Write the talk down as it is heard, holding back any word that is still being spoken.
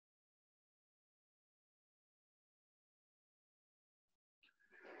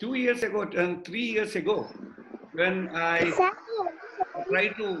2 years ago and 3 years ago, when I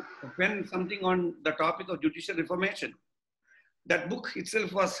tried to pen something on the topic of judicial reformation, that book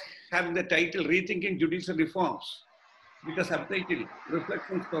itself was having the title Rethinking Judicial Reforms with the subtitle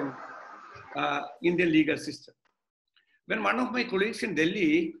Reflections from Indian Legal System. When one of my colleagues in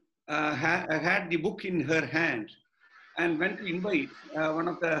Delhi had the book in her hand and went to invite one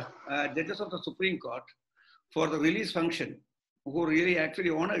of the judges of the Supreme Court for the release function, who really actually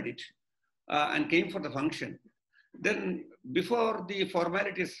honored it and came for the function, then before the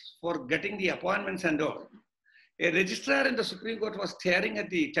formalities for getting the appointments and all, a registrar in the Supreme Court was staring at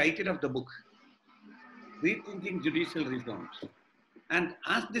the title of the book, Rethinking Judicial Reforms, and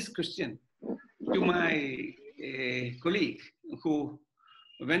asked this question to my colleague who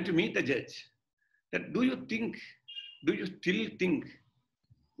went to meet the judge, that do you still think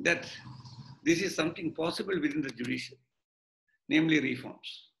that this is something possible within the judiciary, namely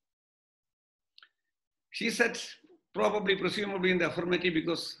reforms? She said, probably, presumably in the affirmative,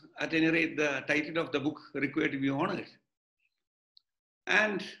 because at any rate, the title of the book required to be honored.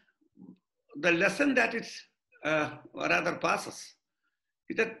 And the lesson that it rather passes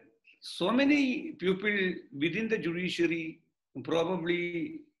is that so many people within the judiciary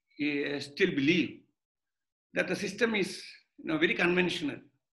probably still believe that the system is very conventional,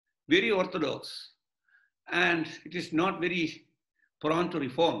 very orthodox, and it is not very prone to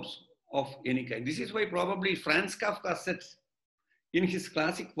reforms of any kind. This is why probably Franz Kafka said in his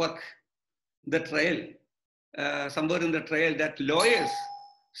classic work, The Trial, somewhere in the trial, that lawyers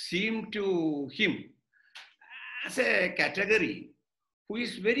seem to him as a category who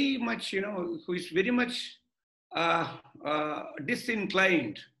is very much,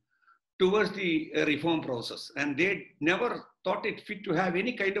 disinclined towards the reform process. And they never thought it fit to have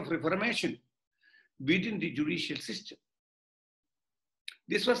any kind of reformation within the judicial system.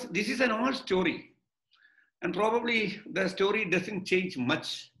 This is an old story, and probably the story doesn't change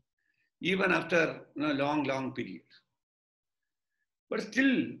much even after a long period. But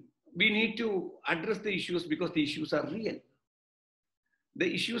still, we need to address the issues because the issues are real.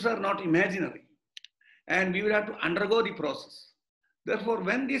 The issues are not imaginary, and we will have to undergo the process. Therefore,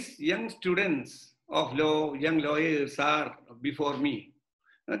 when these young students of law, young lawyers are before me,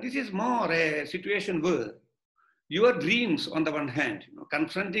 this is more a situation where your dreams on the one hand,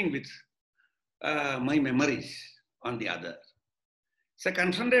 confronting with my memories on the other. It's a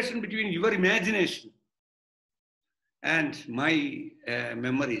confrontation between your imagination and my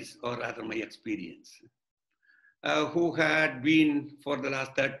memories, or rather my experience, who had been for the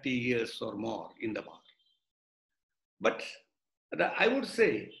last 30 years or more in the bar. But I would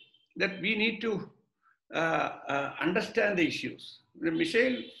say that we need to understand the issues.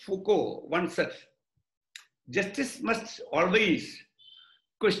 Michel Foucault once said, justice must always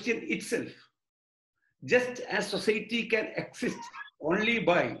question itself, just as society can exist only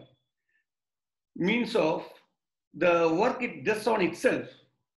by means of the work it does on itself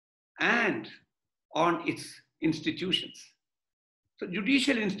and on its institutions. So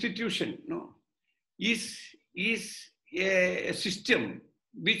judicial institution is a system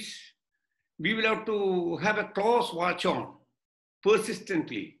which we will have to have a close watch on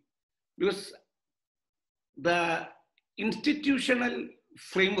persistently, because the institutional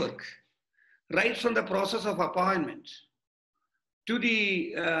framework, right from the process of appointment to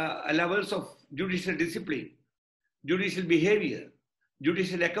the levels of judicial discipline, judicial behavior,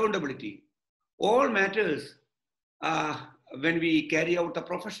 judicial accountability, all matters when we carry out the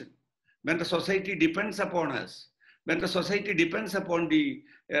profession, when the society depends upon us, when the society depends upon the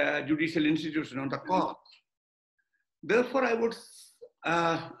judicial institution, on the court. Therefore, I would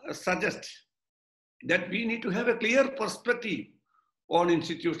suggest that we need to have a clear perspective on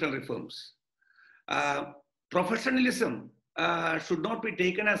institutional reforms. Professionalism should not be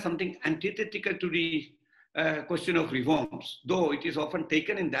taken as something antithetical to the question of reforms, though it is often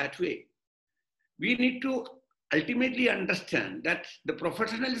taken in that way. We need to ultimately understand that the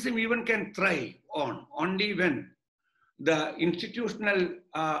professionalism even can thrive on only when the institutional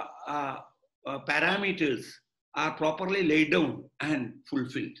parameters are properly laid down and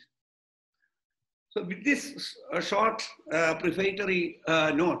fulfilled. So with this short prefatory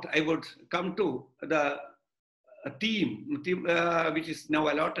note, I would come to the theme which is now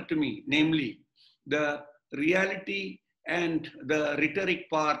allotted to me, namely the reality and the rhetoric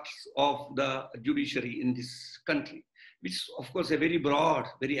parts of the judiciary in this country, which is of course a very broad,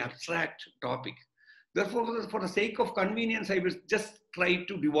 very abstract topic. Therefore, for the sake of convenience, I will just try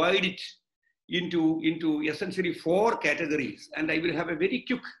to divide it into essentially 4 categories, and I will have a very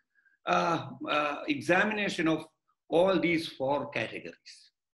quick examination of all these 4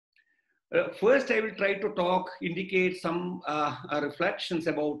 categories. First, I will try to indicate some reflections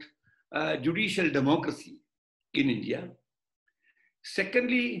about judicial democracy in India.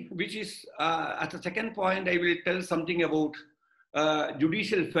 Secondly, which is at the second point, I will tell something about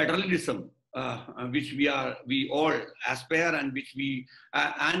judicial federalism, which we all aspire, and which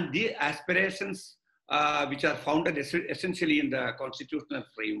and the aspirations which are founded essentially in the constitutional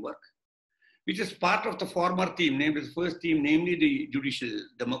framework, which is part of the former theme, namely the first theme, namely the judicial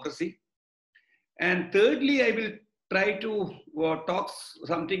democracy. And thirdly, I will try to talk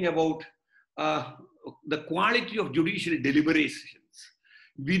something about the quality of judicial deliberations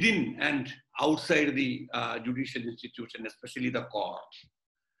within and outside the judicial institution, especially the court.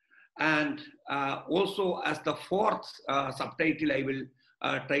 And also, as the fourth subtitle, I will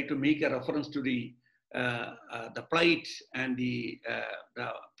try to make a reference to the plight and the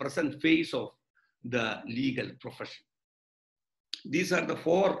present phase of the legal profession. These are the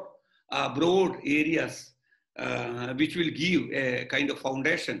four broad areas which will give a kind of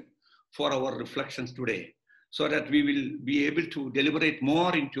foundation for our reflections today, so that we will be able to deliberate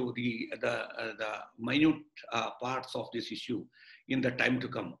more into the minute parts of this issue in the time to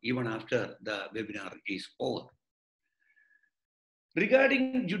come, even after the webinar is over.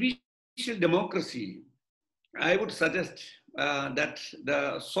 Regarding judicial democracy, I would suggest that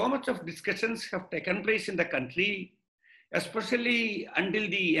so much of discussions have taken place in the country, especially until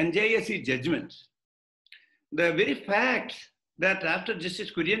the NJSC judgment. The very fact that after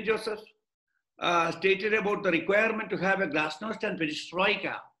Justice Kurian Joseph stated about the requirement to have a glasnost and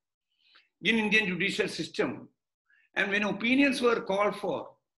perestroika in Indian judicial system, and when opinions were called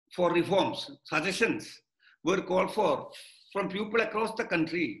for reforms, suggestions were called for from people across the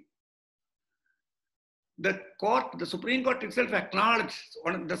country, the Supreme Court itself acknowledged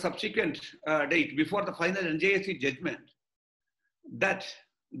on the subsequent date before the final NJSC judgment that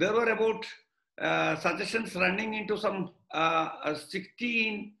there were about suggestions running into some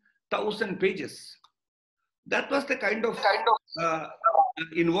 16,000 pages. That was the kind of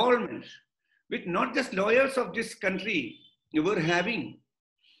involvement which not just lawyers of this country were having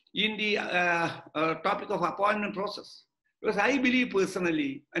in the topic of appointment process. Because I believe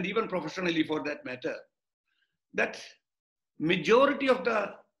personally, and even professionally for that matter, that majority of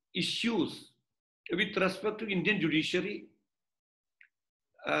the issues with respect to Indian judiciary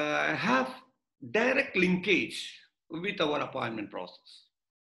have direct linkage with our appointment process.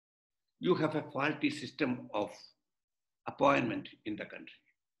 You have a faulty system of appointment in the country.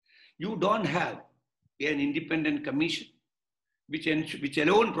 You don't have an independent commission, which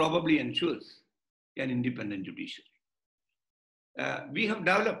alone probably ensures an independent judiciary. We have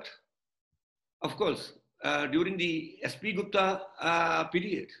developed, of course, during the S.P. Gupta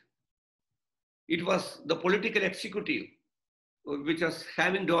period, it was the political executive which was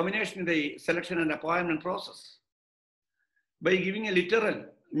having domination in the selection and appointment process. By giving a literal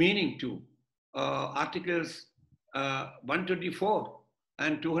meaning to Articles 124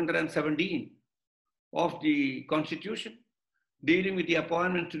 and 217 of the Constitution, dealing with the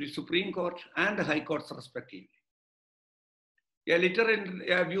appointment to the Supreme Court and the High Courts respectively. A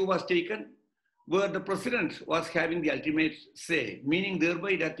literal view was taken where the president was having the ultimate say, meaning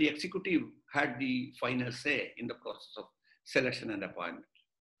thereby that the executive had the final say in the process of selection and appointment.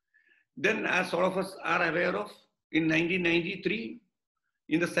 Then, as all of us are aware of, in 1993,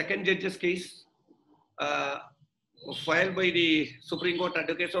 in the second judge's case, filed by the Supreme Court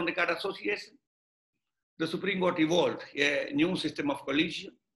Advocates on Record Association, the Supreme Court evolved a new system of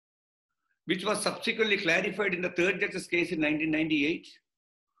collegium, which was subsequently clarified in the third judge's case in 1998,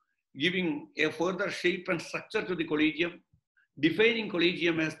 giving a further shape and structure to the collegium, defining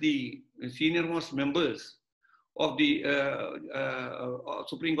collegium as the senior-most members of the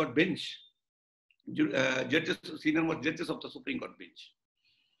Supreme Court bench, senior-most judges of the Supreme Court bench.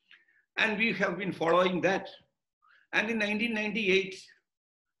 And we have been following that. And in 1998,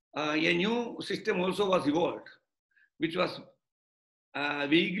 a new system also was evolved, which was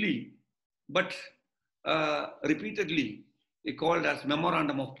vaguely but repeatedly called as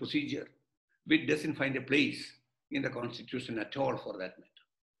Memorandum of Procedure, which doesn't find a place in the Constitution at all for that matter.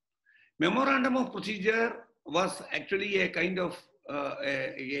 Memorandum of Procedure was actually a kind of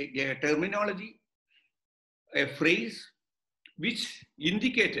a terminology, a phrase which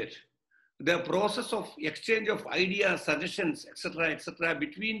indicated the process of exchange of ideas, suggestions, etc.,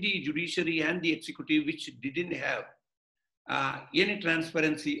 between the judiciary and the executive, which didn't have any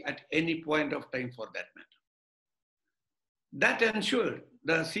transparency at any point of time for that matter. That ensured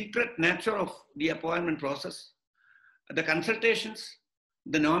the secret nature of the appointment process, the consultations,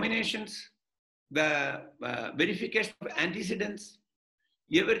 the nominations, the verification of antecedents,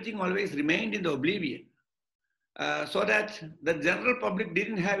 everything always remained in the oblivion, so that the general public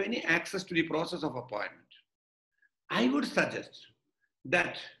didn't have any access to the process of appointment. I would suggest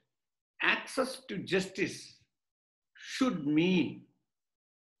that access to justice should mean,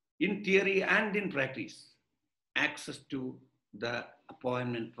 in theory and in practice, access to the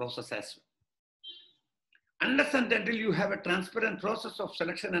appointment process as well. Unless and until you have a transparent process of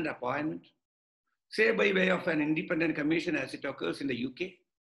selection and appointment, say by way of an independent commission as it occurs in the UK,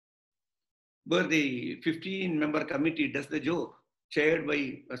 where the 15-member committee does the job, chaired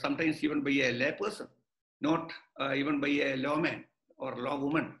by sometimes even by a layperson, not even by a lawman or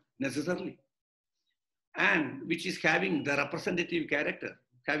lawwoman necessarily, and which is having the representative character,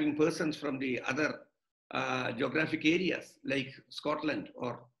 having persons from the other geographic areas like Scotland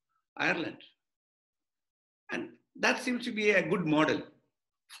or Ireland. And that seems to be a good model,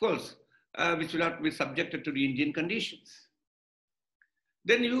 of course, which will not be subjected to the Indian conditions.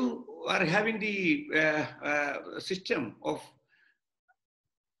 Then you are having the system of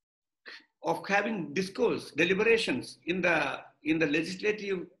having discourse, deliberations in the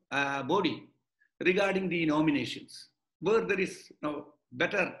legislative body regarding the nominations, where there is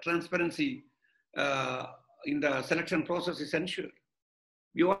better transparency in the selection process is ensured.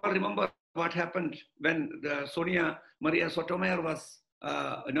 You all remember what happened when Sonia Maria Sotomayor was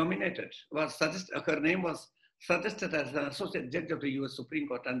nominated, her name was suggested as an associate judge of the US Supreme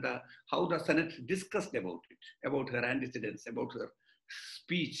Court, and how the Senate discussed about it, about her antecedents, about her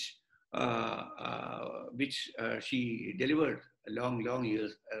speech, which she delivered long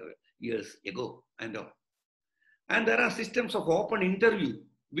years ago and all. And there are systems of open interview,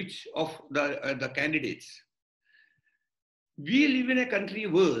 which of the candidates. We live in a country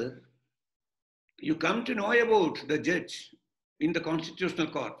where you come to know about the judge in the constitutional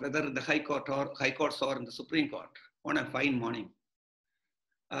court, whether in the high courts or in the Supreme Court, on a fine morning.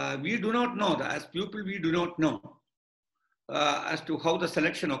 We do not know, as people, we do not know as to how the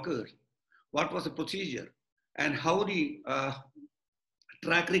selection occurred, what was the procedure, and how the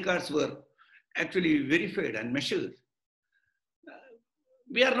track records were actually verified and measured.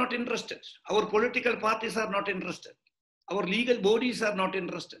 We are not interested. Our political parties are not interested. Our legal bodies are not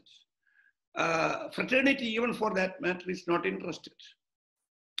interested. Fraternity, even for that matter, is not interested.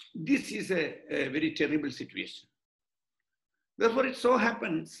 This is a very terrible situation. Therefore, it so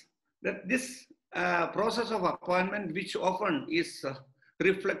happens that this process of appointment, which often is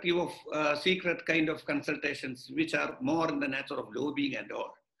reflective of secret kind of consultations, which are more in the nature of lobbying and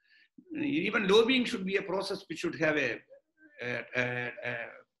all. Even lobbying should be a process which should have a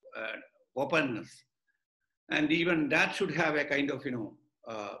openness, and even that should have a kind of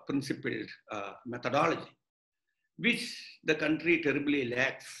principled methodology, which the country terribly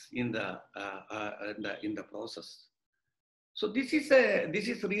lacks in the process. So this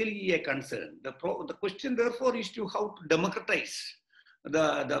is really a concern. The question therefore is to how to democratize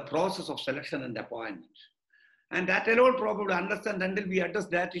the process of selection and appointment. And that alone probably understand, until we address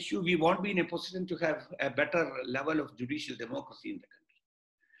that issue, we won't be in a position to have a better level of judicial democracy in the country.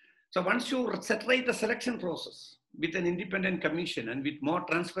 So once you set right the selection process with an independent commission and with more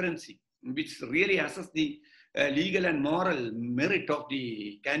transparency, which really assess the legal and moral merit of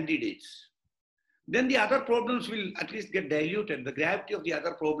the candidates, then the other problems will at least get diluted. The gravity of the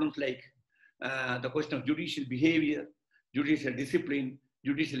other problems, like the question of judicial behavior, judicial discipline,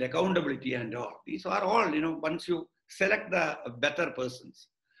 judicial accountability and all. These are all, once you select the better persons,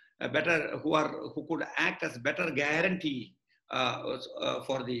 who could act as better guarantee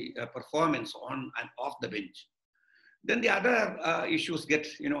for the performance on and off the bench, then the other issues get,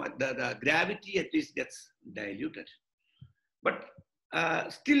 the gravity at least gets diluted. But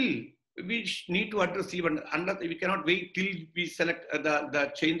still, we need to address, even unless we cannot wait till we select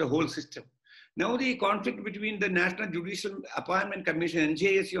change the whole system. Now the conflict between the National Judicial Appointment Commission,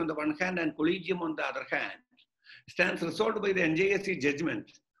 NJSC on the one hand, and Collegium on the other hand, stands resolved by the NJSC judgment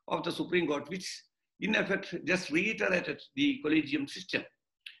of the Supreme Court, which in effect just reiterated the Collegium system,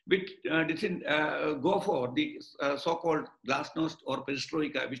 which didn't go for the so-called glasnost or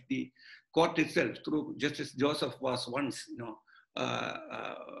perestroika, which the court itself, through Justice Joseph, was once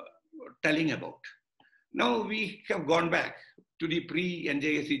telling about. Now we have gone back to the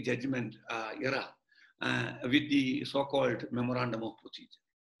pre-NJSC judgment era with the so-called Memorandum of Procedure.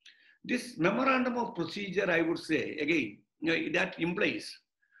 This Memorandum of Procedure, I would say, again, that implies,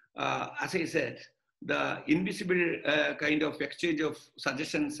 as I said, the invisible kind of exchange of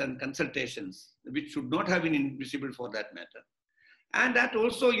suggestions and consultations, which should not have been invisible for that matter. And that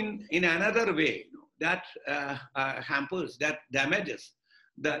also in another way, that hampers, that damages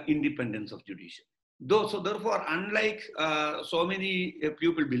the independence of judiciary. Though, so therefore, unlike so many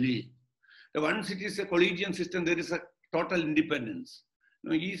people believe, the once it is a collegium system, there is a total independence.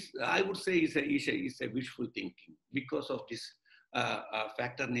 No, I would say is a wishful thinking because of this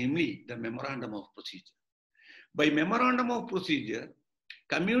factor, namely the memorandum of procedure. By memorandum of procedure,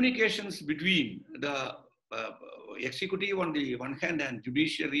 communications between the executive on the one hand and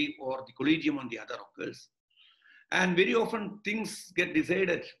judiciary or the collegium on the other occurs. And very often things get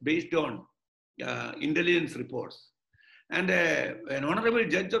decided based on intelligence reports. And an honorable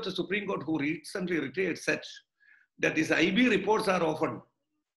judge of the Supreme Court who recently retired said that these IB reports are often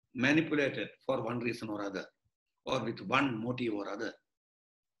manipulated for one reason or other, or with one motive or other.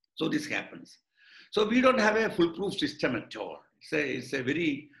 So this happens. So we don't have a foolproof system at all. It's a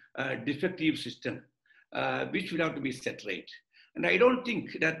very defective system, which will have to be set right. And I don't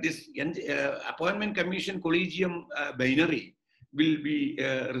think that this appointment commission collegium binary will be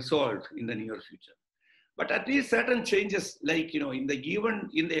resolved in the near future. But at least certain changes, like, in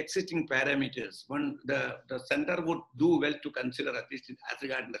the existing parameters, the center would do well to consider, at least as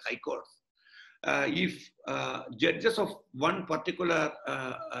regarding the high courts. If judges of one particular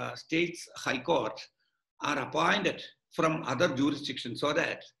state's high court are appointed from other jurisdictions, so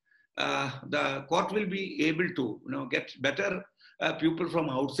that the court will be able to get better people from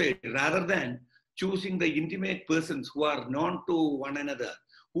outside, rather than choosing the intimate persons who are known to one another,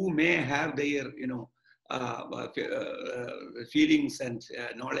 who may have their feelings and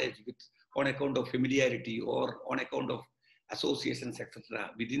knowledge on account of familiarity or on account of associations,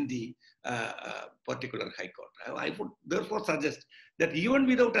 etc., within the particular high court. I would therefore suggest that even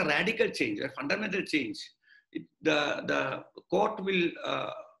without a radical change, a fundamental change, the court will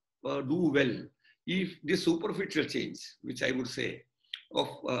do well if this superficial change, which I would say,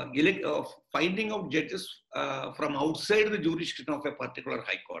 of finding out judges from outside the jurisdiction of a particular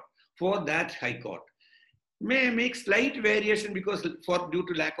high court for that high court, may make slight variation because due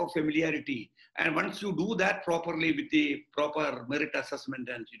to lack of familiarity. And once you do that properly with the proper merit assessment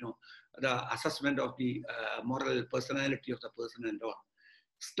and the assessment of the moral personality of the person and all,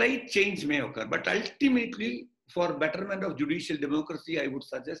 slight change may occur. But ultimately, for betterment of judicial democracy, I would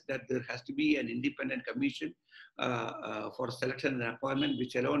suggest that there has to be an independent commission for selection and appointment,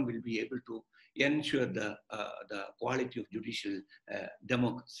 which alone will be able to ensure the quality of judicial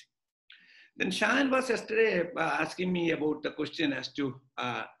democracy. Then Shan was yesterday asking me about the question as to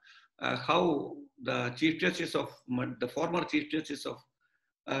how the Chief Justice of the former Chief Justice of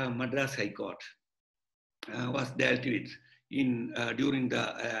Madras High Court was dealt with during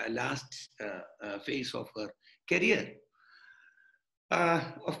the last phase of her career.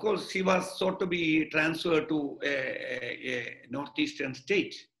 Of course, she was sought to be transferred to a northeastern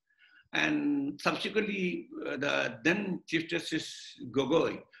state, and subsequently, the then Chief Justice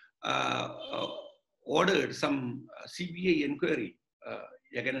Gogoi ordered some CBI inquiry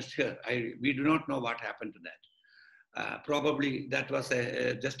against her. We do not know what happened to that. Probably that was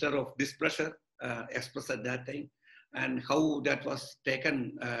a gesture of displeasure expressed at that time, and how that was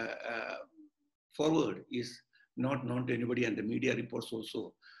taken forward is not known to anybody, and the media reports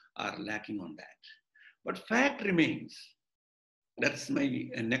also are lacking on that. But fact remains, that's my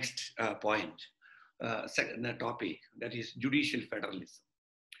next point, second topic, that is judicial federalism.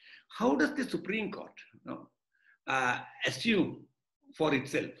 How does the Supreme Court assume for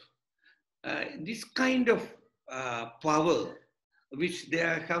itself this kind of power which they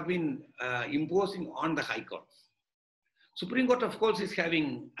have been imposing on the high courts? Supreme Court, of course, is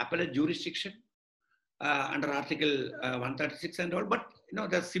having appellate jurisdiction under Article 136 and all, but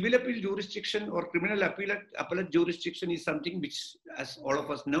the civil appeal jurisdiction or criminal appellate jurisdiction is something which, as all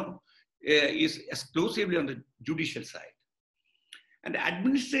of us know, is exclusively on the judicial side. And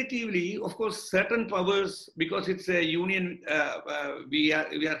administratively, of course, certain powers, because it's a union, we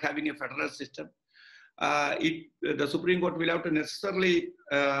are having a federal system. The Supreme Court will have to necessarily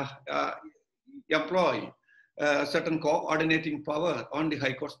employ certain coordinating power on the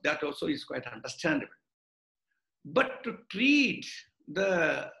high courts. That also is quite understandable. But to treat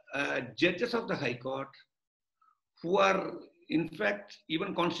the judges of the high court, who are in fact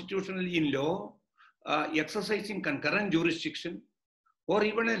even constitutionally in law, exercising concurrent jurisdiction, or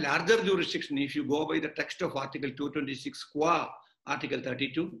even a larger jurisdiction, if you go by the text of Article 226 qua Article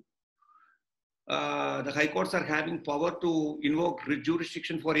 32, the high courts are having power to invoke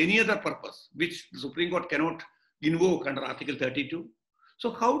jurisdiction for any other purpose, which the Supreme Court cannot invoke under Article 32.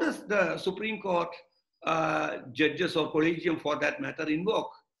 So how does the Supreme Court judges or collegium for that matter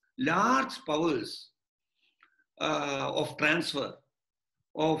invoke large powers of transfer,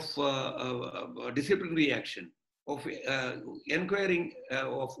 of disciplinary action, of inquiring,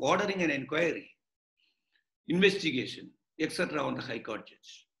 of ordering an inquiry investigation, etc. on the High Court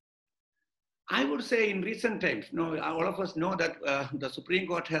judge. I would say in recent times, all of us know that the Supreme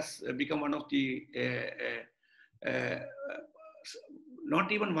Court has become one of the,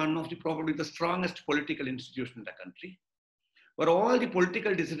 not even one of the, probably the strongest political institution in the country, where all the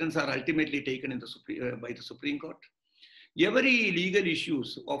political decisions are ultimately taken in the by the Supreme Court. Every legal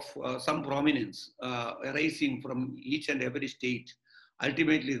issues of some prominence arising from each and every state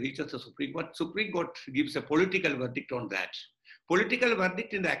ultimately reaches the Supreme Court. Supreme Court gives a political verdict on that. Political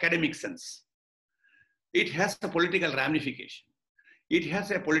verdict in the academic sense. It has a political ramification. It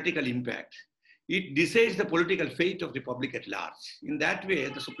has a political impact. It decides the political fate of the public at large. In that way,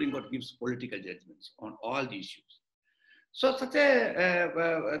 the Supreme Court gives political judgments on all the issues. So such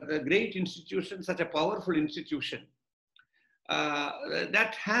a great institution, such a powerful institution,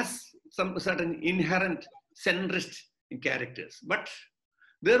 that has some certain inherent centrist characters. But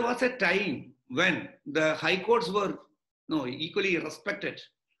there was a time when the high courts were equally respected,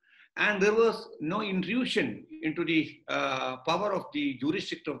 and there was no intrusion into the power of the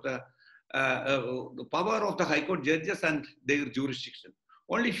jurisdiction of the power of the high court judges and their jurisdiction.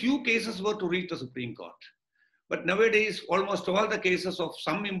 Only few cases were to reach the Supreme Court. But nowadays, almost all the cases of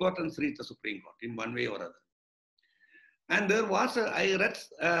some importance reach the Supreme Court in one way or other. And there was, I read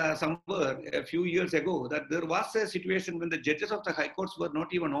somewhere a few years ago that there was a situation when the judges of the high courts were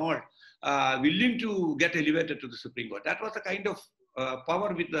not even all willing to get elevated to the Supreme Court. That was the kind of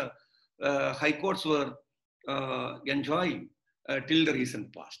power which the high courts were enjoying till the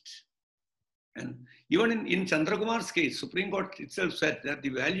recent past. And even in Chandrakumar's case, Supreme Court itself said that the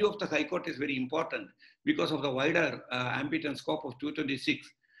value of the high court is very important because of the wider ambit and scope of 226.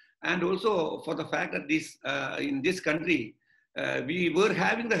 And also for the fact that this, in this country, we were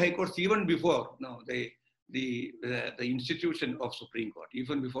having the high courts even before the institution of Supreme Court,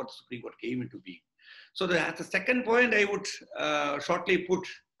 even before the Supreme Court came into being. So the second point, I would shortly put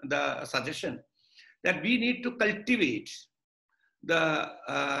the suggestion that we need to cultivate the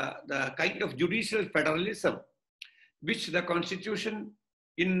kind of judicial federalism which the Constitution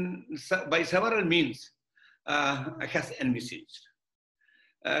by several means has envisaged.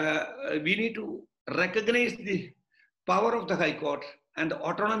 We need to recognize the power of the High Court and the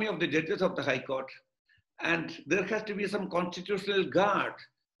autonomy of the judges of the High Court, and there has to be some constitutional guard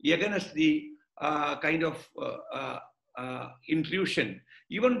against the kind of intrusion,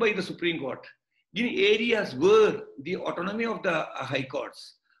 even by the Supreme Court, in areas where the autonomy of the High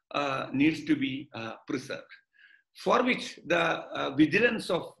Courts needs to be preserved, for which the vigilance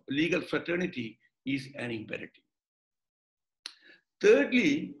of legal fraternity is an imperative.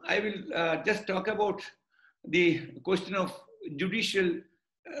 Thirdly, I will just talk about the question of judicial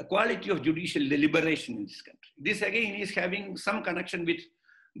quality of judicial deliberation in this country. This again is having some connection with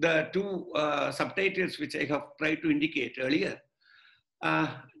the two subtitles which I have tried to indicate earlier.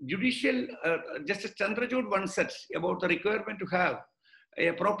 Judicial, Justice Chandrachud once said about the requirement to have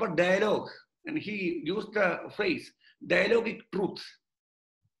a proper dialogue, and he used the phrase dialogic truth.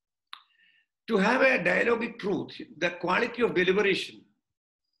 To have a dialogic truth, the quality of deliberation,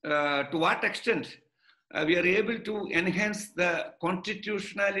 to what extent we are able to enhance the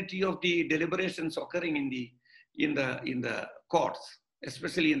constitutionality of the deliberations occurring in the courts,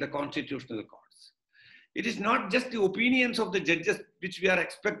 especially in the constitutional courts. It is not just the opinions of the judges which we are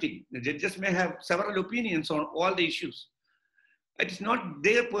expecting. The judges may have several opinions on all the issues. It is not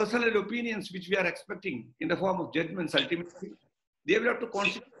their personal opinions which we are expecting in the form of judgments ultimately. They will have to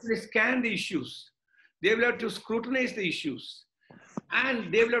constantly scan the issues. They will have to scrutinize the issues.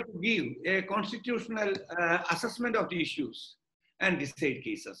 And they will have to give a constitutional assessment of the issues and decide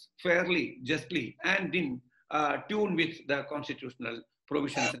cases fairly, justly, and in tune with the constitutional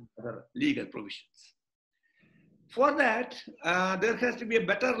provisions and other legal provisions. For that, there has to be a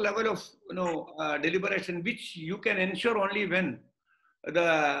better level of deliberation, which you can ensure only when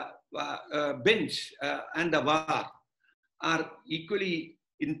the bench and the bar are equally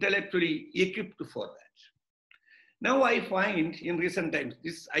intellectually equipped for that. Now I find in recent times,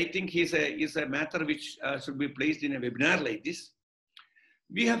 this I think is a matter which should be placed in a webinar like this.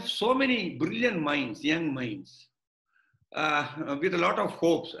 We have so many brilliant minds, young minds, with a lot of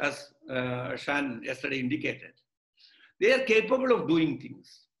hopes, as Shan yesterday indicated. They are capable of doing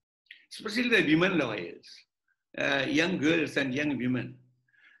things, especially the women lawyers, young girls and young women.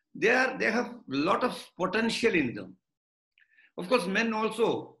 They have a lot of potential in them. Of course, men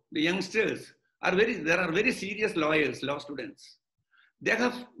also, the youngsters, there are very serious lawyers, law students. They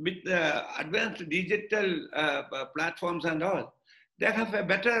have, with advanced digital platforms and all, they have a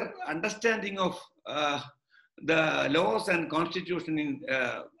better understanding of the laws and constitution in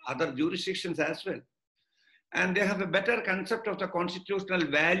other jurisdictions as well. and they have a better concept of the constitutional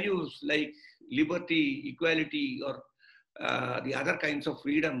values like liberty, equality, or the other kinds of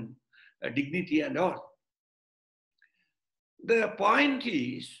freedom, dignity, and all. The point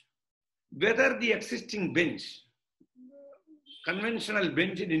is whether the existing bench, conventional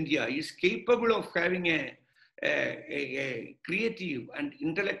bench in India, is capable of having a creative and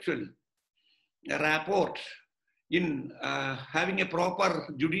intellectual rapport in having a proper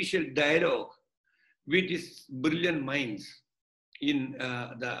judicial dialogue with these brilliant minds in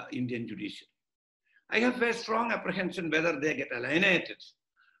the Indian judiciary. I have a strong apprehension whether they get alienated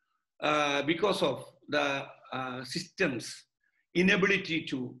because of the system's inability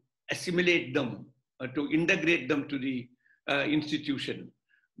to assimilate them, to integrate them to the institution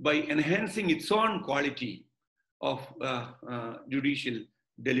by enhancing its own quality of judicial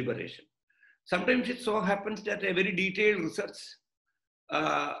deliberation. Sometimes it so happens that a very detailed research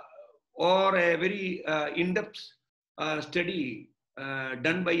or a very in-depth study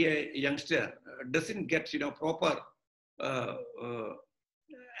done by a youngster doesn't get proper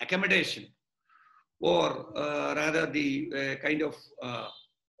accommodation, or rather the kind of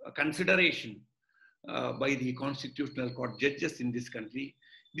consideration by the constitutional court judges in this country.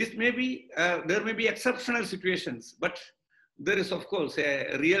 This may be, there may be exceptional situations, but there is of course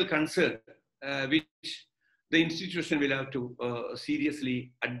a real concern which the institution will have to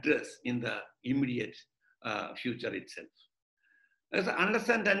seriously address in the immediate future itself. As I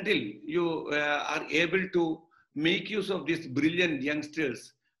understand, until you are able to make use of these brilliant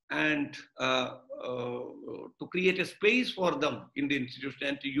youngsters and to create a space for them in the institution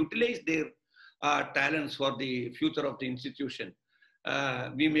and to utilize their talents for the future of the institution,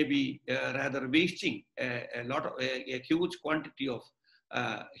 we may be rather wasting a huge quantity of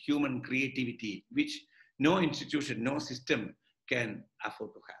human creativity, which no institution, no system can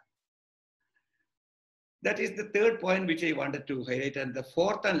afford to have. That is the third point which I wanted to highlight. And the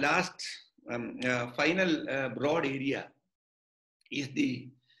fourth and last final broad area is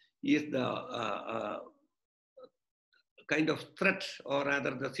the kind of threat, or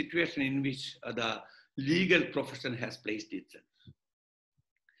rather the situation in which the legal profession has placed itself.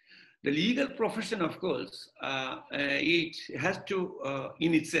 The legal profession, of course, it has to,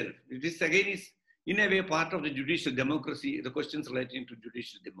 in itself, this again is in a way part of the judicial democracy, the questions relating to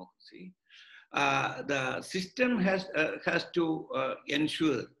judicial democracy. The system has to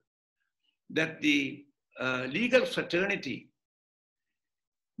ensure that the legal fraternity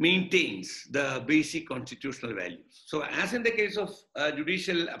maintains the basic constitutional values. So as in the case of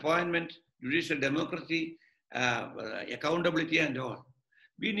judicial appointment, judicial democracy, accountability and all,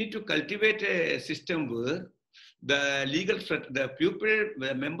 we need to cultivate a system where the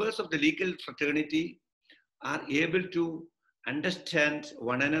members of the legal fraternity are able to understand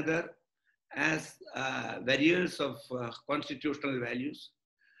one another as barriers of constitutional values.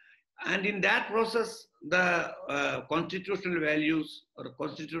 And in that process, the constitutional values or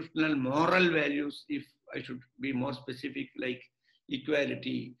constitutional moral values, if I should be more specific, like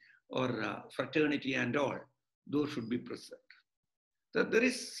equality or fraternity and all, those should be preserved. So there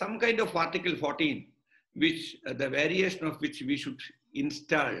is some kind of Article 14, which the variation of which we should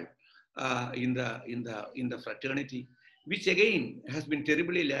install in the fraternity, which again has been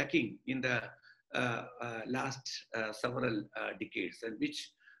terribly lacking in the last several decades, and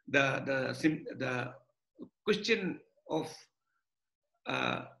which the question of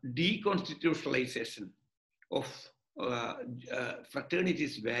deconstitutionalization of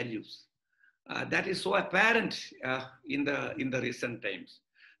fraternity's values, that is so apparent in the recent times.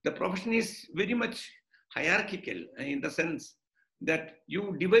 The profession is very much hierarchical in the sense that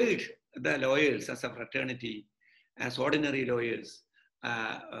you divide the lawyers as a fraternity, as ordinary lawyers,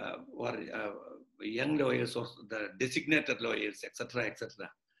 or young lawyers, or the designated lawyers, etc., etc.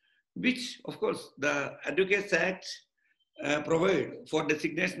 Which, of course, the Advocates Act provide for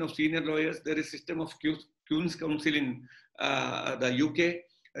designation of senior lawyers. There is a system of Queen's Counsel in the UK.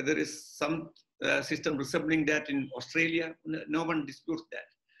 There is some system resembling that in Australia. No one disputes that.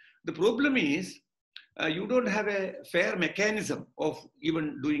 The problem is you don't have a fair mechanism of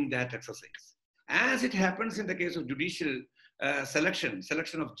even doing that exercise. As it happens in the case of judicial selection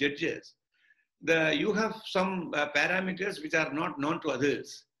of judges, you have some parameters which are not known to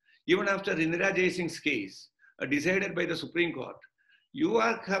others. Even after Indira Jaisingh's case, decided by the Supreme Court, you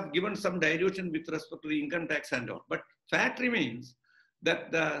have given some dilution with respect to the income tax and all. But fact remains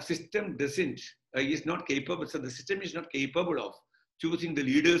that the system is not capable, so the system is not capable of choosing the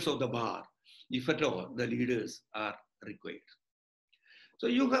leaders of the bar, if at all the leaders are required. So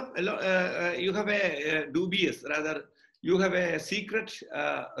you have a dubious, rather you have a secret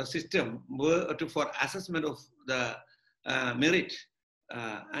system for assessment of the merit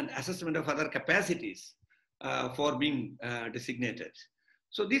and assessment of other capacities for being designated.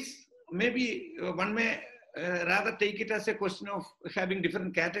 So this maybe one may rather take it as a question of having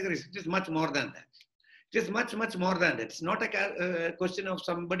different categories. It is much more than that. It is much, much more than that. It's not a question of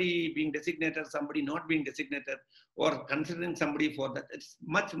somebody being designated, somebody not being designated, or considering somebody for that. It's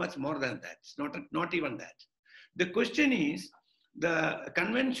much, much more than that. It's not even that. The question is the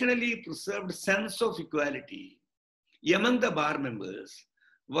conventionally preserved sense of equality among the bar members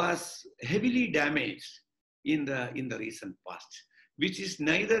was heavily damaged in the recent past, which is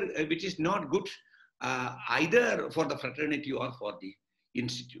not good either for the fraternity or for the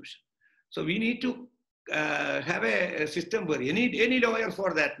institution. So we need to have a system where any lawyer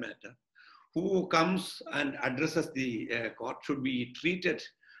for that matter who comes and addresses the court should be treated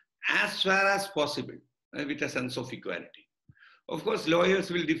as far as possible with a sense of equality. Of course,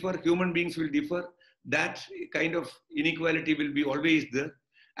 lawyers will differ, human beings will differ. That kind of inequality will be always there,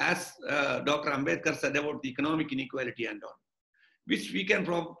 as Dr. Ambedkar said about the economic inequality and all, which we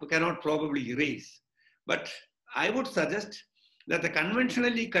cannot probably erase. But I would suggest that the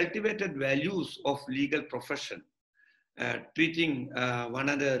conventionally cultivated values of legal profession, treating one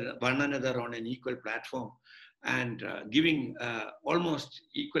another on an equal platform and giving almost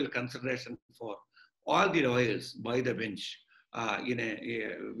equal consideration for all the lawyers by the bench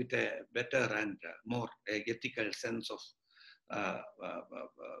with a better and more ethical sense of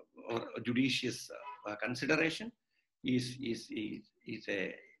or judicious consideration is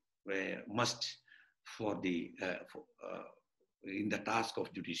a must for the in the task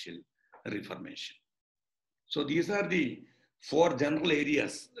of judicial reformation. So these are the 4 general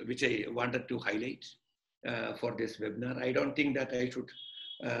areas which I wanted to highlight for this webinar. I don't think that I should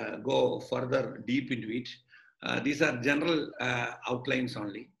go further deep into it. These are general outlines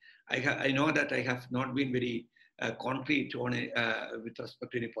only. I know that I have not been very concrete on with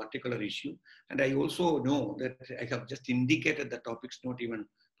respect to any particular issue. And I also know that I have just indicated the topics, not even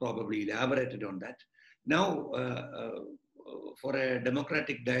probably elaborated on that. Now, for a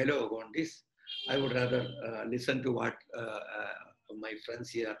democratic dialogue on this, I would rather listen to what my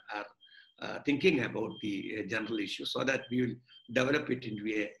friends here are thinking about the general issue, so that we will develop it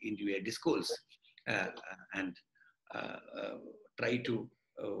into a discourse and try to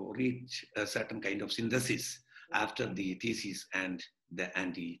reach a certain kind of synthesis after the thesis and the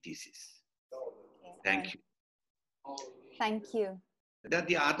anti-thesis. Thank you. Thank you. That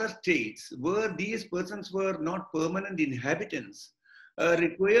the other states where these persons were not permanent inhabitants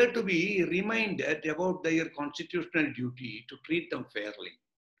required to be reminded about their constitutional duty to treat them fairly.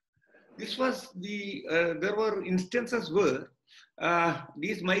 This was there were instances where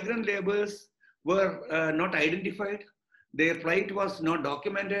these migrant laborers were not identified, their plight was not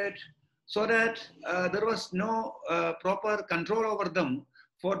documented, so that there was no proper control over them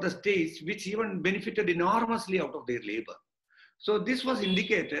for the states, which even benefited enormously out of their labor. So this was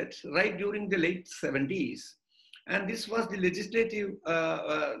indicated right during the late 70s. And this was the legislative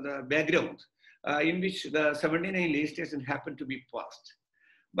the background in which the 79 legislation happened to be passed.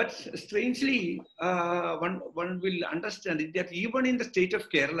 But strangely, one will understand it that even in the state of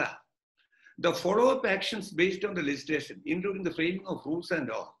Kerala, the follow-up actions based on the legislation, including the framing of rules and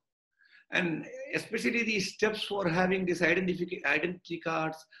all, and especially the steps for having these identity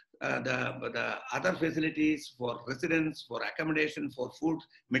cards, the other facilities for residents, for accommodation, for food,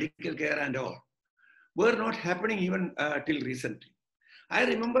 medical care and all, were not happening even till recently. I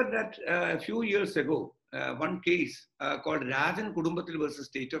remember that a few years ago, one case called Rajan Kudumbathil versus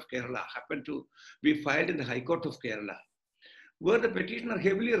State of Kerala happened to be filed in the High Court of Kerala, where the petitioner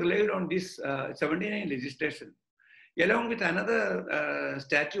heavily relied on this 79 legislation, along with another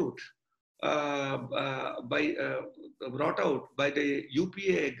statute brought out by the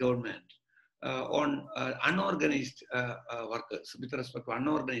UPA government on unorganized workers, with respect to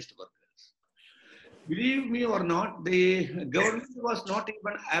unorganized workers. Believe me or not, the government was not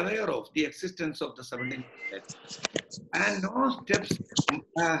even aware of the existence of the 79 and no steps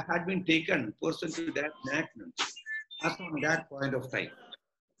had been taken pursuant to that enactment as on that point of time.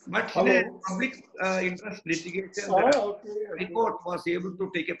 But in a public interest litigation, the High Court was able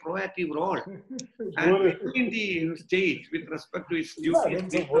to take a proactive role and in the state with respect to its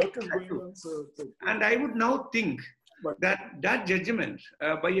duties. And I would now think that that judgment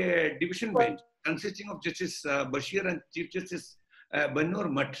by a division bench consisting of Justice Bashir and Chief Justice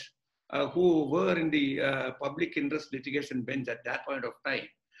Banur Mutt, who were in the public interest litigation bench at that point of time,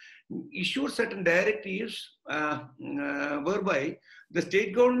 issued certain directives whereby the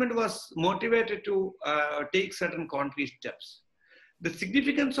state government was motivated to take certain concrete steps. The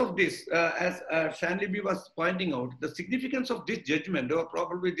significance of this, as Shanlibi was pointing out, the significance of this judgment, or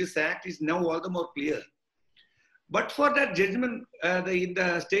probably this act, is now all the more clear. But for that judgment, in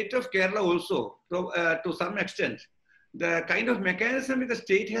the state of Kerala also, to some extent, the kind of mechanism the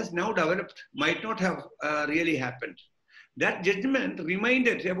state has now developed might not have really happened. That judgment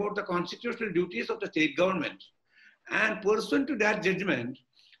reminded about the constitutional duties of the state government. And pursuant to that judgment,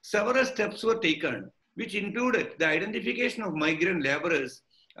 several steps were taken, which included the identification of migrant laborers,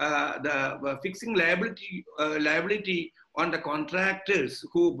 the fixing liability on the contractors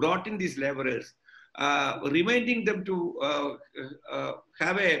who brought in these laborers, reminding them to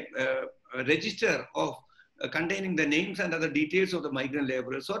have a register of containing the names and other details of the migrant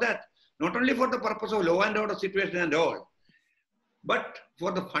laborers, so that not only for the purpose of law and order situation and all, but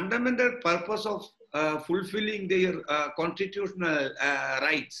for the fundamental purpose of fulfilling their constitutional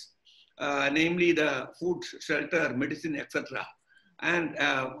rights, namely the food, shelter, medicine, etc., and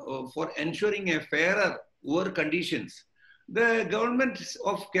for ensuring a fairer work conditions, the government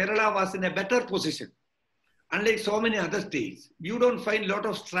of Kerala was in a better position. Unlike so many other states, you don't find a lot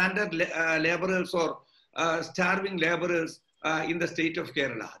of stranded laborers or starving laborers in the state of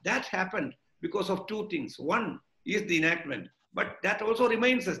Kerala. That happened because of two things. One is the enactment, but that also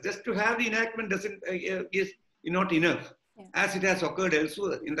reminds us just to have the enactment is not enough, as it has occurred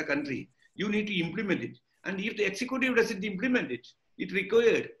elsewhere in the country. You need to implement it. And if the executive doesn't implement it, it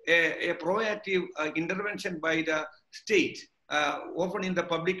required a proactive intervention by the state, often in the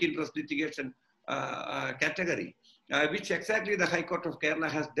public interest litigation category, which exactly the High Court of Kerala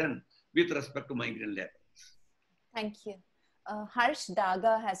has done with respect to migrant laborers. Thank you. Harsh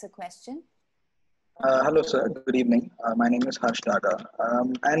Daga has a question. Hello, sir. Good evening. My name is Harsh Daga.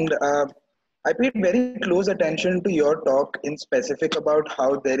 I paid very close attention to your talk in specific about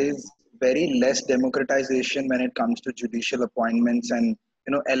how there is very less democratization when it comes to judicial appointments and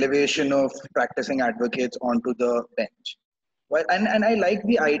elevation of practicing advocates onto the bench. Well, and I like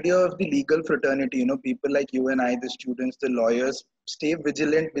the idea of the legal fraternity. People like you and I, the students, the lawyers, stay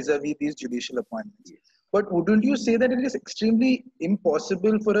vigilant vis-a-vis these judicial appointments. But wouldn't you say that it is extremely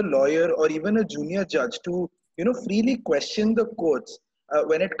impossible for a lawyer or even a junior judge to, freely question the courts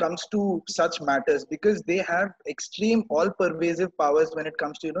when it comes to such matters, because they have extreme all-pervasive powers when it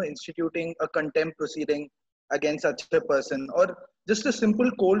comes to, instituting a contempt proceeding against such a person, or just a simple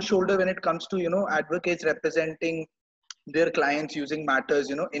cold shoulder when it comes to, advocates representing their clients using matters,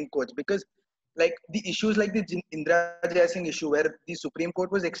 in courts. Because like the issues like the Indra Jai Singh issue, where the Supreme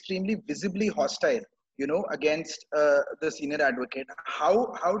Court was extremely visibly hostile, against the senior advocate.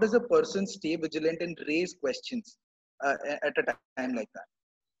 How does a person stay vigilant and raise questions at a time like that?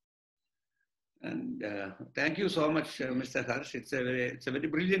 And thank you so much, Mr. Harsh. It's a very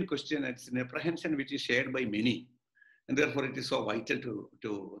brilliant question. It's an apprehension which is shared by many. And therefore, it is so vital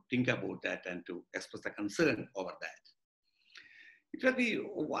to think about that and to express the concern over that. It will be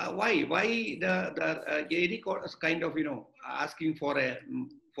why the any court is kind of asking for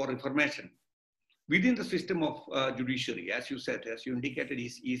information within the system of judiciary, as you said, as you indicated,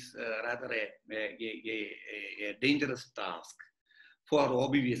 is rather a dangerous task for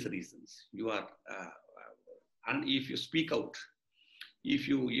obvious reasons. You are, and if you speak out, if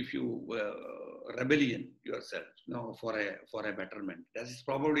you rebellion yourself, for a betterment, that is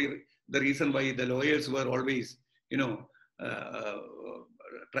probably the reason why the lawyers were always,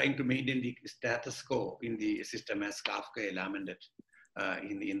 trying to maintain the status quo in the system, as Kafka lamented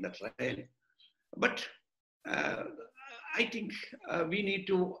in the trial. But I think we need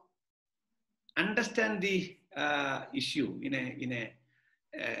to understand the issue in a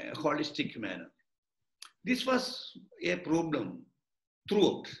holistic manner. This was a problem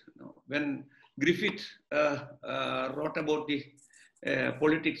throughout. When Griffith wrote about the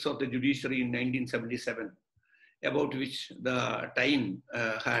politics of the judiciary in 1977, about which the Time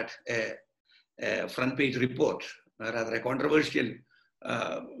had a front page report, rather a controversial,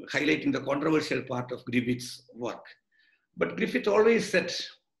 highlighting the controversial part of Griffith's work. But Griffith always said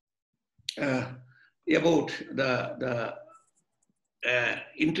about the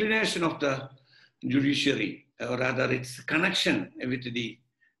inclination of the judiciary, or rather its connection with the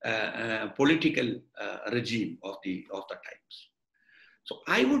political regime of the times. So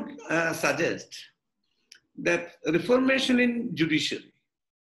I would suggest that reformation in judiciary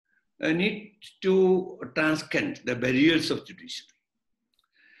need to transcend the barriers of judiciary.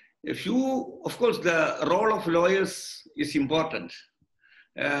 Of course, the role of lawyers is important.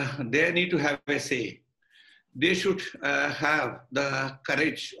 They need to have a say. they should have the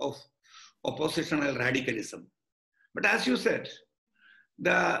courage of oppositional radicalism. But as you said,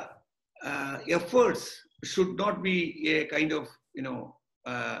 the efforts should not be a kind of,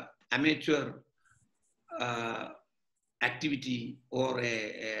 amateur activity or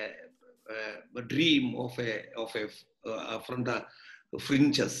a dream of from the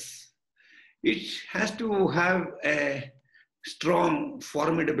fringes. It has to have a strong,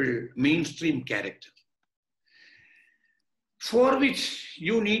 formidable mainstream character, for which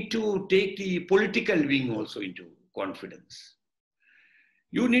you need to take the political wing also into confidence.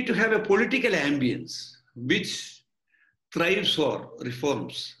 You need to have a political ambience which thrives for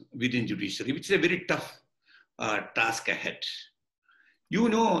reforms within judiciary, which is a very tough task ahead. You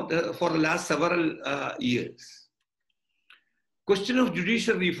know, for the last several years, question of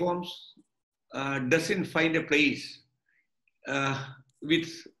judicial reforms doesn't find a place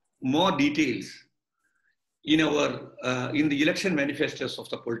with more details in the election manifestos of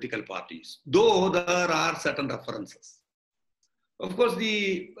the political parties, though there are certain references. Of course,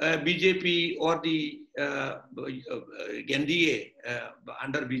 the BJP or the NDA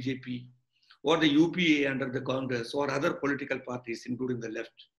under BJP or the UPA under the Congress or other political parties, including the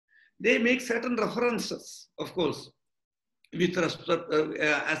left, they make certain references, of course, with respect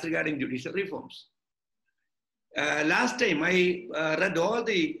as regarding judicial reforms. Last time I read all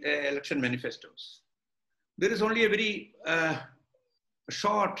the election manifestos. There is only a very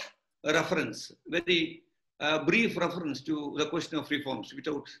short reference, very brief reference to the question of reforms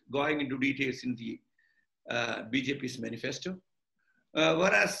without going into details in the BJP's manifesto.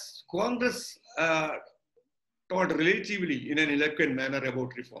 Whereas Congress talked relatively in an eloquent manner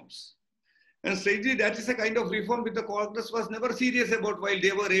about reforms. And strangely, that is a kind of reform which the Congress was never serious about while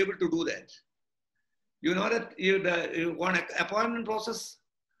they were able to do that. You know that one appointment process,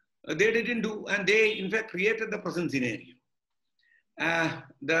 they didn't do, and they in fact created the present scenario.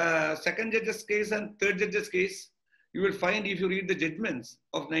 The second judge's case and third judge's case, you will find if you read the judgments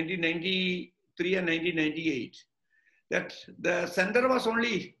of 1993 and 1998, that the center was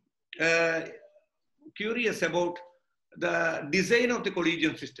only curious about the design of the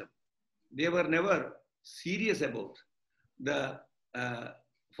collegium system. They were never serious about the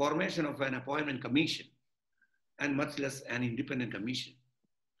formation of an appointment commission, and much less an independent commission.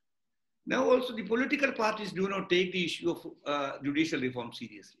 Now also the political parties do not take the issue of judicial reform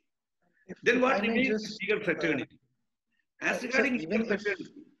seriously. Then what remains is legal fraternity. As regarding legal fraternity,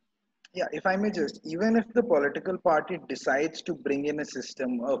 yeah, if I may just, even if the political party decides to bring in a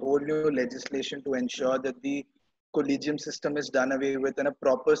system, a whole new legislation to ensure that the collegium system is done away with and a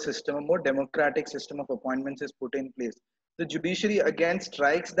proper system, a more democratic system of appointments is put in place, the judiciary again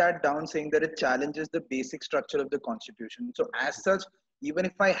strikes that down, saying that it challenges the basic structure of the constitution. So as such, even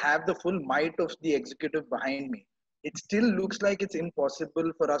if I have the full might of the executive behind me, it still looks like it's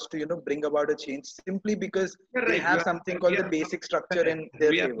impossible for us to, bring about a change simply because they have something called the basic structure in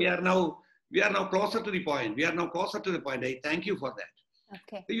their favor. We are now closer to the point. We are now closer to the point. I thank you for that.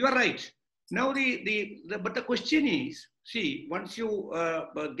 Okay. You are right. Now but the question is, see, once you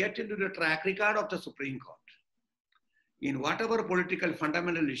get into the track record of the Supreme Court, in whatever political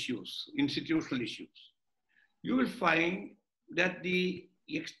fundamental issues, institutional issues, you will find that the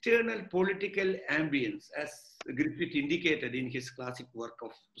external political ambience, as Griffith indicated in his classic work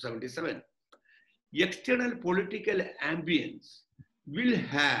of 77, external political ambience will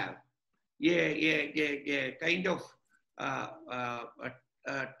have a kind of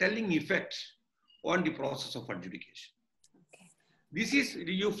telling effect on the process of adjudication. This is,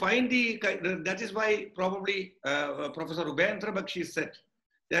 you find that is why probably Professor Ubendra Bakshi said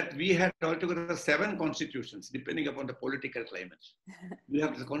that we had altogether 7 constitutions depending upon the political climate. We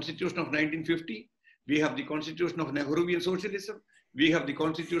have the Constitution of 1950, we have the Constitution of Nehruvian Socialism, we have the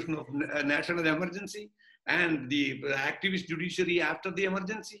Constitution of National Emergency, and the activist judiciary after the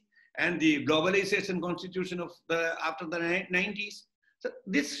emergency, and the globalization constitution of after the 90s. So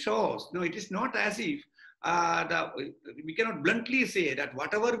this shows, no, it is not as if we cannot bluntly say that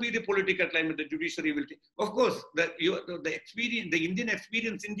whatever be the political climate, the judiciary will take. Of course, the Indian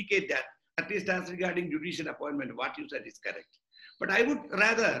experience indicate that, at least as regarding judicial appointment, what you said is correct. But I would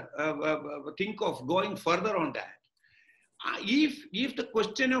rather think of going further on that. If the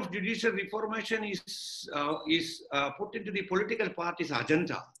question of judicial reformation is put into the political party's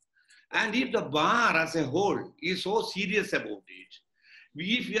agenda, and if the bar as a whole is so serious about it,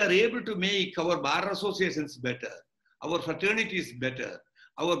 if we are able to make our bar associations better, our fraternities better,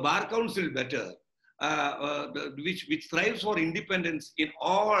 our bar council better, which thrives for independence in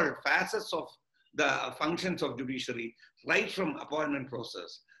all facets of the functions of judiciary, right from appointment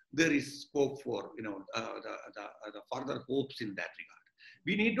process, there is scope for, the further hopes in that regard.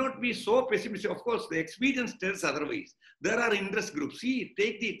 We need not be so pessimistic. Of course, the experience tells otherwise. There are interest groups. See,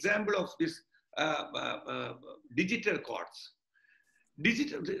 take the example of this digital courts.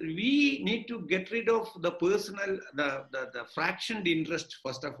 We need to get rid of the personal, the fractioned interest,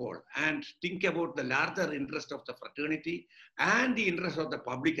 first of all, and think about the larger interest of the fraternity and the interest of the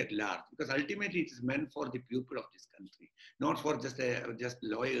public at large, because ultimately it is meant for the people of this country, not for just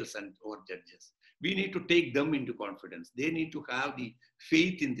lawyers or judges. We need to take them into confidence. They need to have the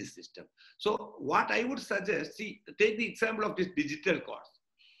faith in this system. So what I would suggest, see, take the example of this digital court.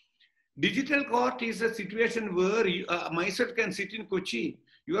 Digital court is a situation where myself can sit in Kochi,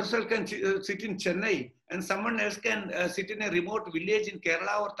 yourself can sit in Chennai, and someone else can sit in a remote village in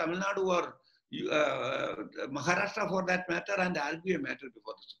Kerala or Tamil Nadu or Maharashtra for that matter and argue a matter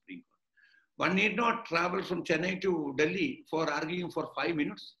before the Supreme Court. One need not travel from Chennai to Delhi for arguing for 5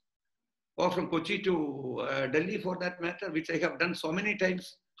 minutes, or from Kochi to Delhi for that matter, which I have done so many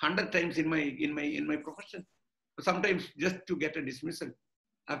times, 100 times in my profession. Sometimes just to get a dismissal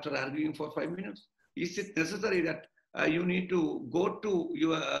after arguing for 5 minutes. Is it necessary that you need to go to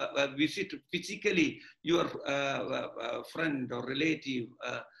your visit physically your friend or relative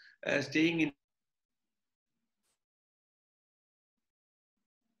staying in?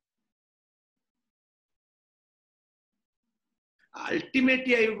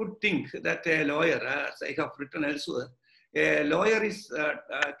 Ultimately, I would think that a lawyer, as I have written elsewhere, a lawyer is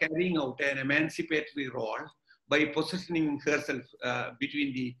carrying out an emancipatory role by positioning herself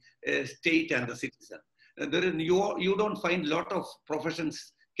between the state and the citizen. You don't find a lot of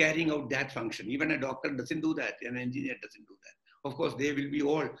professions carrying out that function. Even a doctor doesn't do that, an engineer doesn't do that. Of course, they will be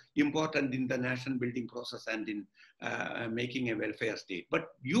all important in the nation building process and in making a welfare state. But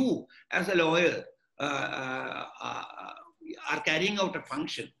you, as a lawyer, are carrying out a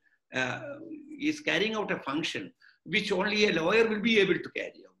function, is carrying out a function which only a lawyer will be able to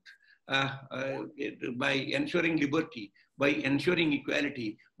carry out. By ensuring liberty, by ensuring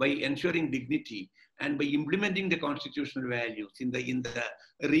equality, by ensuring dignity, and by implementing the constitutional values in the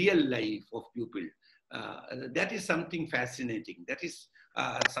real life of people. That is something fascinating. That is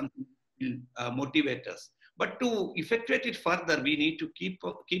something that will motivate us. But to effectuate it further, we need to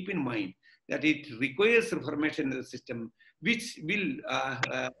keep in mind that it requires reformation in the system, which will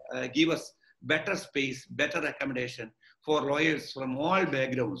give us better space, better accommodation for lawyers from all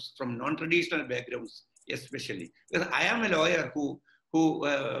backgrounds, from non-traditional backgrounds especially. Because I am a lawyer who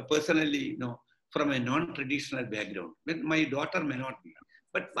personally, from a non-traditional background. My daughter may not be.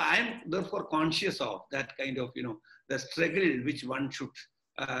 But I am therefore conscious of that kind of, the struggle which one should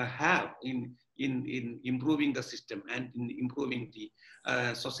have in improving the system and in improving the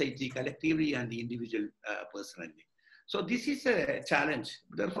society collectively and the individual personally. So this is a challenge.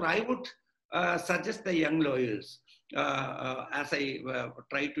 Therefore, I would suggest the young lawyers, as I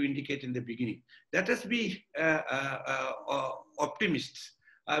tried to indicate in the beginning, let us be optimists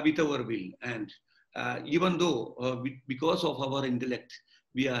with our will. And even though because of our intellect,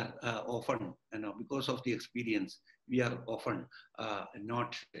 we are often, because of the experience, we are often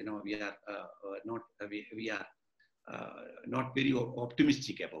not, we are not very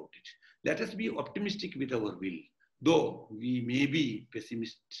optimistic about it. Let us be optimistic with our will, though we may be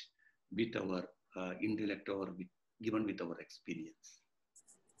pessimist with our intellect or given with our experience.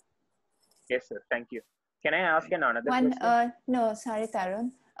 Yes, sir. Thank you. Can I ask another question? No, sorry,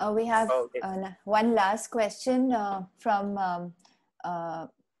 Tarun. We have one last question from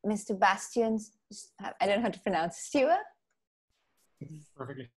Mr. Bastian. I don't know how to pronounce Stewart.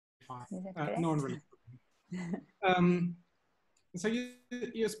 Perfectly fine. No one really. So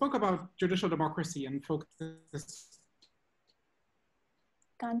you spoke about judicial democracy and focus.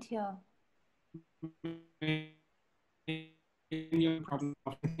 Can't hear.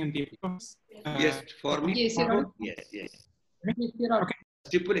 Yes, for me. Yes, yes. Okay.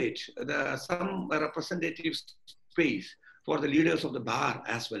 Stipulate some representative space for the leaders of the bar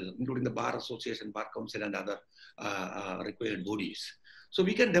as well, including the Bar Association, Bar Council, and other required bodies. So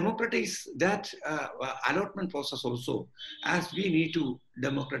we can democratize that allotment process also, as we need to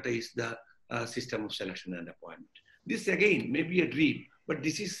democratize the system of selection and appointment. This again may be a dream, but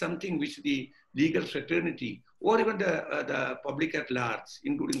this is something which the legal fraternity or even the public at large,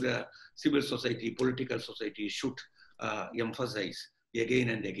 including the civil society, political society, should emphasize again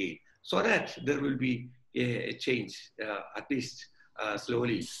and again, so that there will be a change, at least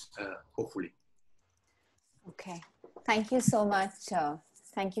slowly, hopefully. Okay. Thank you so much.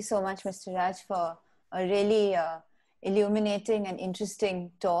 Thank you so much, Mr. Raj, for a really illuminating and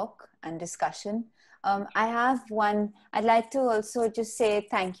interesting talk and discussion. I have one. I'd like to also just say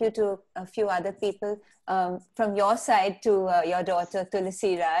thank you to a few other people from your side to your daughter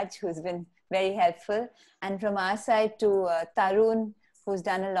Tulsi Raj, who's been very helpful, and from our side to Tarun, who's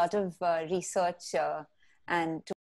done a lot of research and to